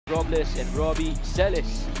Robles and Robbie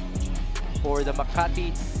Celis for the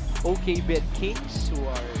Makati OKBet Kings, who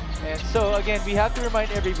are... And so again, we have to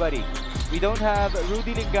remind everybody, we don't have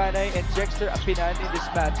Rudy Linganay and Jexter Apinan in this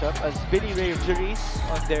matchup as Billy Ray injuries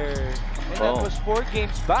on their... And that was 4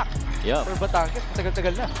 games back for Batangas.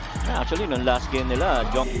 Matagal-tagal na. Yeah, actually, nung last game nila,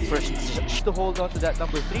 jumped first to hold on to that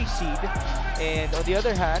number 3 seed. And on the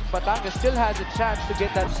other hand, Batangas still has a chance to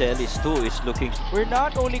get that. Celis too is looking... We're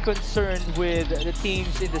not only concerned with the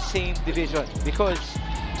teams in the same division because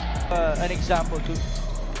an example to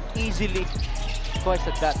easily... Twice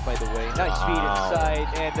at that, by the way. Nice feed inside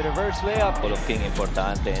and the reverse layup. All of King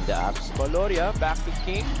importante in the apps. Valoria back to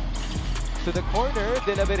King. To the corner,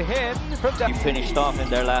 De La Virgen from the... He finished off in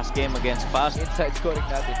their last game against Pas. Inside scoring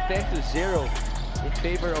natin, 10-0 in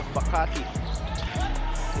favor of Makati.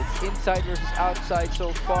 It's inside versus outside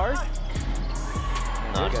so far.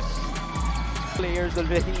 Nice. Players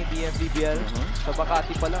already in the MPBL. Sa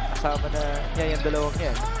Makati pa lang, kasama na niya yung dalawang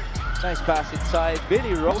yan. Nice pass inside.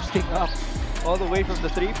 Billy roasting up all the way from the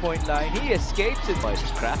 3-point line. He escapes it. By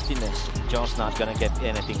his craftiness, John's not gonna get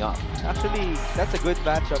anything up. Actually, that's a good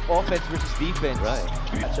matchup. Offense versus defense. Right.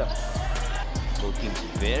 Matchup. Both teams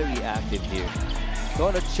very active here.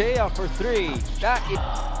 Donachea for 3. That is...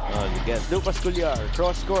 Oh, you get Lucas Cullar,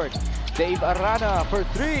 cross court. Dave Arana for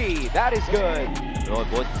 3. That is good. No,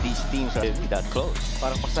 both these teams are that close.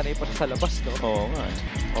 Parang pasanay pa sa labas, no? Oh, man.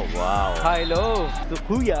 Oh, wow. High-low to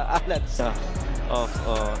Kuya Alans. Of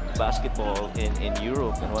basketball in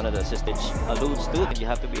Europe, and one of the assistants alludes to that you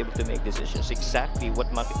have to be able to make decisions. Exactly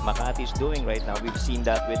what Makati is doing right now. We've seen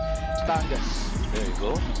that with Batangas. There you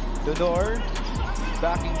go. Donor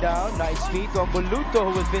backing down. Nice feed to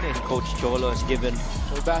Ambuluto, who will finish. Coach Cholo has given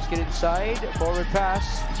for basket inside. Forward pass.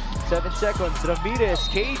 7 seconds. Ramirez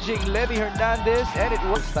caging Levy Hernandez, and it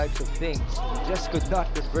was types of things. He just could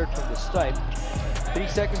not convert from the stripe. 3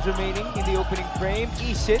 seconds remaining in the opening frame.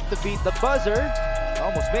 Isit to beat the buzzer.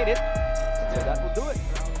 Almost made it. So that will do it.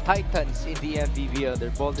 Titans in the MPBL, their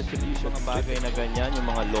ball distribution. Mga bagay na ganyan, yung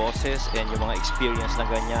mga losses and yung mga experience na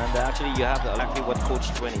ganyan. Actually, you have exactly what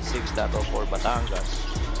Coach 26 that for Batangas.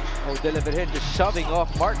 Oh, De La Virgen just shoving off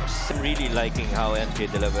Marcos. I'm really liking how NJ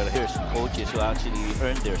De La Virgen's coaches who actually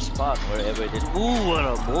earned their spot wherever it is. Ooh, what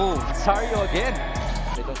a move! Sario again.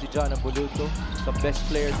 Ito si John Ambuluto, the best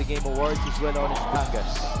player at the Game Awards as well on his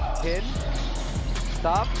Batangas. Pin,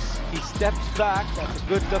 stops, he steps back, that's a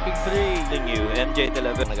good looking 3. You, MJ De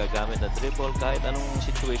La Virgen nagagamit na dribble kahit anong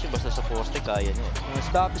situation, basta sa poste kaya niya.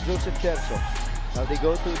 Stop to Joseph Terzo. Now they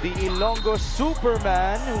go to the Ilonggo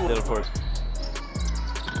Superman.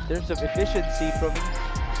 In terms of efficiency from him.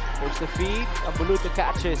 There's the feed, Ambuluto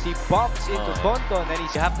catches, he bumps into Bonton, and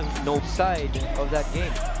he's have to know side of that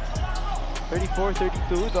game.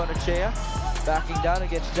 34-32, Donachea backing down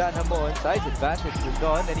against Jan Hamon. Size advantage to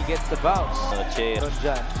Don, and he gets the bounce. Don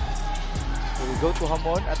Jan. So we go to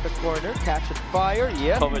Hamon at the corner, catch and fire.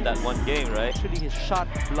 Yeah. Covered that one game, right? Actually, his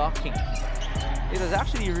shot blocking. It was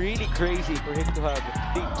actually really crazy for him to have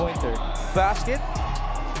a big pointer. Basket,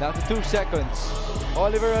 down to 2 seconds.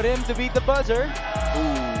 Oliver Arim to beat the buzzer.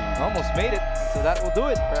 Ooh, almost made it. So that will do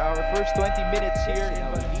it for our first 20 minutes here.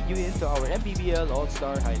 I'll lead you into our MPBL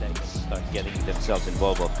All-Star highlights. Start getting themselves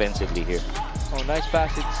involved offensively here. Oh, nice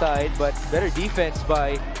pass inside, but better defense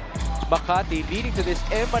by Makati, leading to this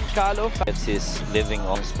Eman Calo. It's his living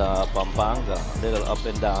on the Pampanga. Little up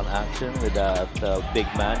and down action with that big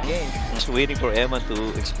man game. Just waiting for Eman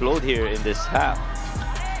to explode here in this half.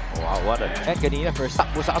 Wow, what a... And kanina first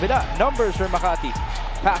takbo sa kabila. Numbers for Makati.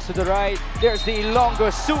 Pass to the right. There's the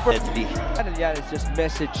Ilonggo Super. And has just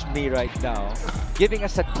messaged me right now, giving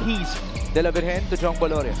us a tease. De La Virgen to Jong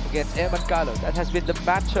Baloria against Eman Calo. That has been the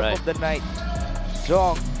matchup of the night.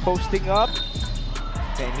 Jong posting up.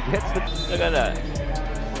 And he gets the... Look at that.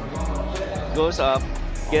 Goes up,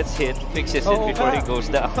 gets hit, fixes it before he goes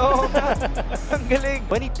down. Ang galing.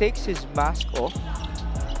 When he takes his mask off,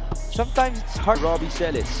 sometimes it's hard. Robbie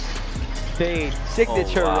Celis. Fade.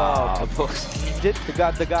 Signature Rob. Post. Did the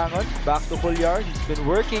Dagangon. Back to Cullar. He's been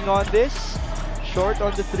working on this. Short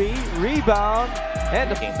on the 3. Rebound. And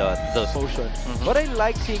the motion. What I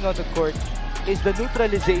like seeing on the court is the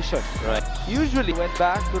neutralization. Right. Usually went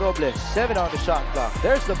back to Robles. 7 on the shot clock.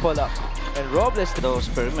 There's the pull-up. And Robles... Those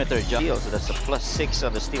perimeter steals. So that's a +6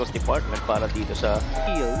 on the steals department para dito sa...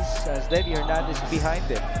 Steals as Levy Hernandez behind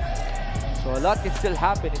him. So a lot can still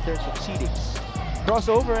happen in terms of seedings.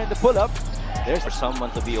 Crossover and the pull-up. There's for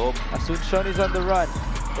someone to be open. Asuncion is on the run.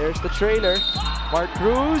 There's the trailer. Mark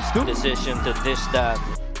Cruz. Decision to dish that.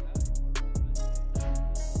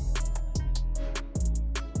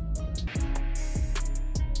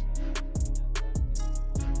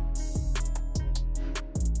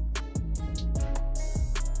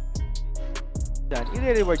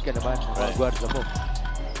 I-reward ka naman ng mga guarda mo.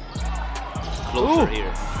 Closer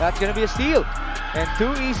here. That's gonna be a steal. And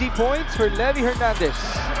 2 easy points for Levy Hernandez.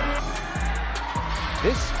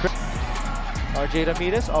 This RJ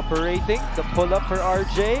Ramirez operating. The pull-up for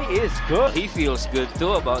RJ is good. He feels good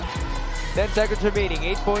too about 10 seconds remaining.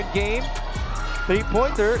 8-point game.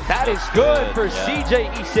 3-pointer. That is good for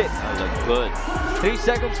CJ Isit. That looked good. 3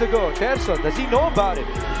 seconds to go. Terzo, does he know about it?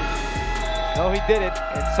 No, he didn't.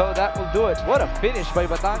 And so that will do it. What a finish by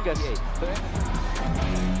Batangas.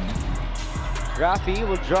 Rafi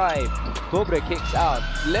will drive. Cobre kicks out.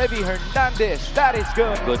 Levy Hernandez. That is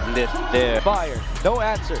good. Good lift there. Fire. No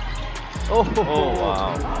answer. Oh,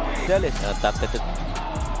 Wow. Celis. Tapped it.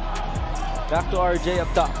 Back to RJ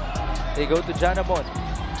up top. They go to Janamon.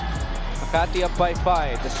 Makati up by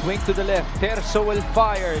 5. The swing to the left. Terzo will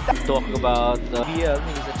fire. Talk about MPBL.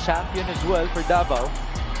 He's a champion as well for Davao.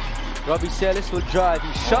 Robbie Celis will drive.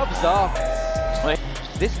 He shoves off.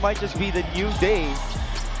 This might just be the new day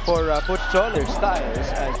for Coach Choler's styles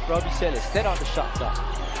as Robbie Celis dead on the shot clock.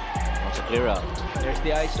 That's a clear out. There's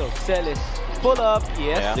the ISO. Celis. Pull up.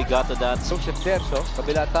 Yes. We got to that. Coach Terzo.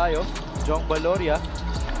 Kabila tayo. Jong Valoria.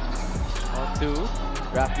 On to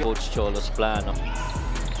Rafi. Coach Cholo's plan.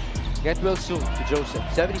 Get well soon to Joseph.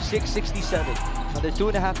 76-67. Under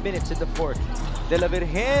 2.5 minutes in the fourth. De La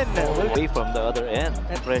Virgen. Away from the other end.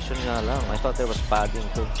 Pressure nga lang. I thought there was padding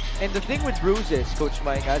too. And the thing with bruises, Coach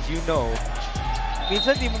Mike, as you know,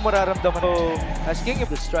 minsan di mo mararamdaman. So, as king of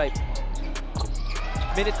the stripe.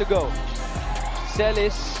 Minute to go.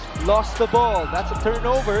 Celis lost the ball. That's a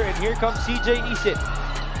turnover. And here comes CJ Isit.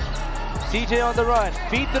 CJ on the run.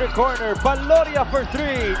 Feed to the corner. Valoria for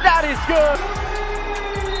 3. That is good.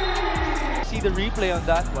 See the replay on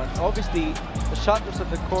that one. Obviously, the shot was on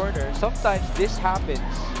the corner. Sometimes this happens.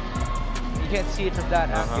 You can't see it from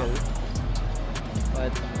that angle.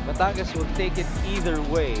 But Batangas will take it either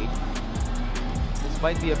way. This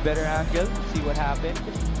might be a better angle. See what happened.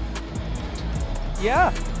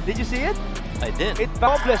 Yeah. Did you see it? I did.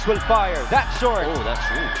 Robles will fire. That's short. Oh, that's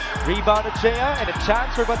huge. Rebound to Chea and a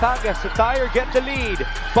chance for Batangas to tie or get the lead.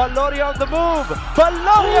 Valoria on the move.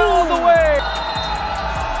 Valoria all the way.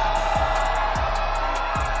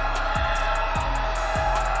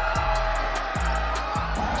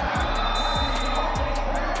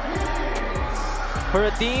 For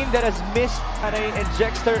a team that has missed Anay and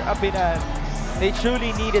Jexter Apinan, they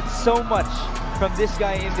truly needed so much from this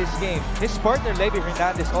guy in this game. His partner, Levy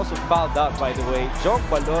Hernandez, also fouled out, by the way. Jong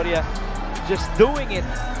Valoria just doing it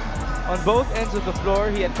on both ends of the floor.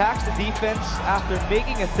 He attacks the defense after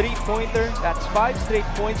making a 3-pointer. That's 5 straight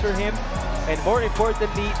points for him. And more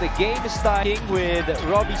importantly, the game is tying with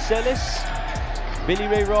Robbie Celis, Billy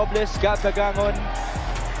Ray Robles, Gab Dagangon,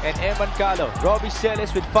 and Eman Calo. Robbie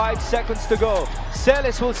Celis with 5 seconds to go.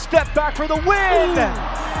 Celis will step back for the win!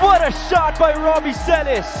 What a shot by Robbie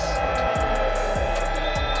Celis!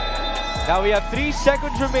 Now we have 3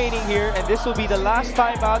 seconds remaining here, and this will be the last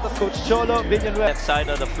time out of Coach Cholo Villanueva. That side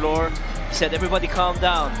of the floor, he said everybody calm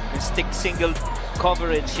down and stick single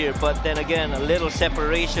coverage here. But then again, a little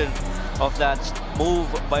separation of that move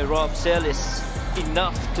by Rob Celis,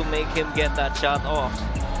 enough to make him get that shot off.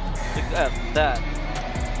 Look at that.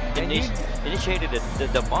 Initiated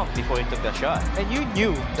the bump before he took the shot. And you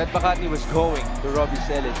knew that Makati was going to Robbie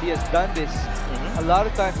Celis. He has done this a lot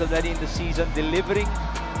of times already in the season, delivering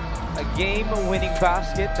a game-winning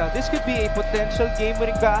basket. Now this could be a potential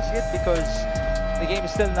game-winning basket because the game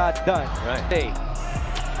is still not done. Right. Hey,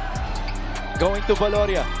 going to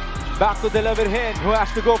Valoria. Back to De La Virgen, who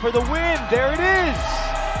has to go for the win. There it is.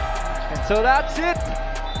 And so that's it.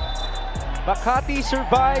 Makati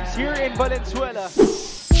survives here in Valenzuela.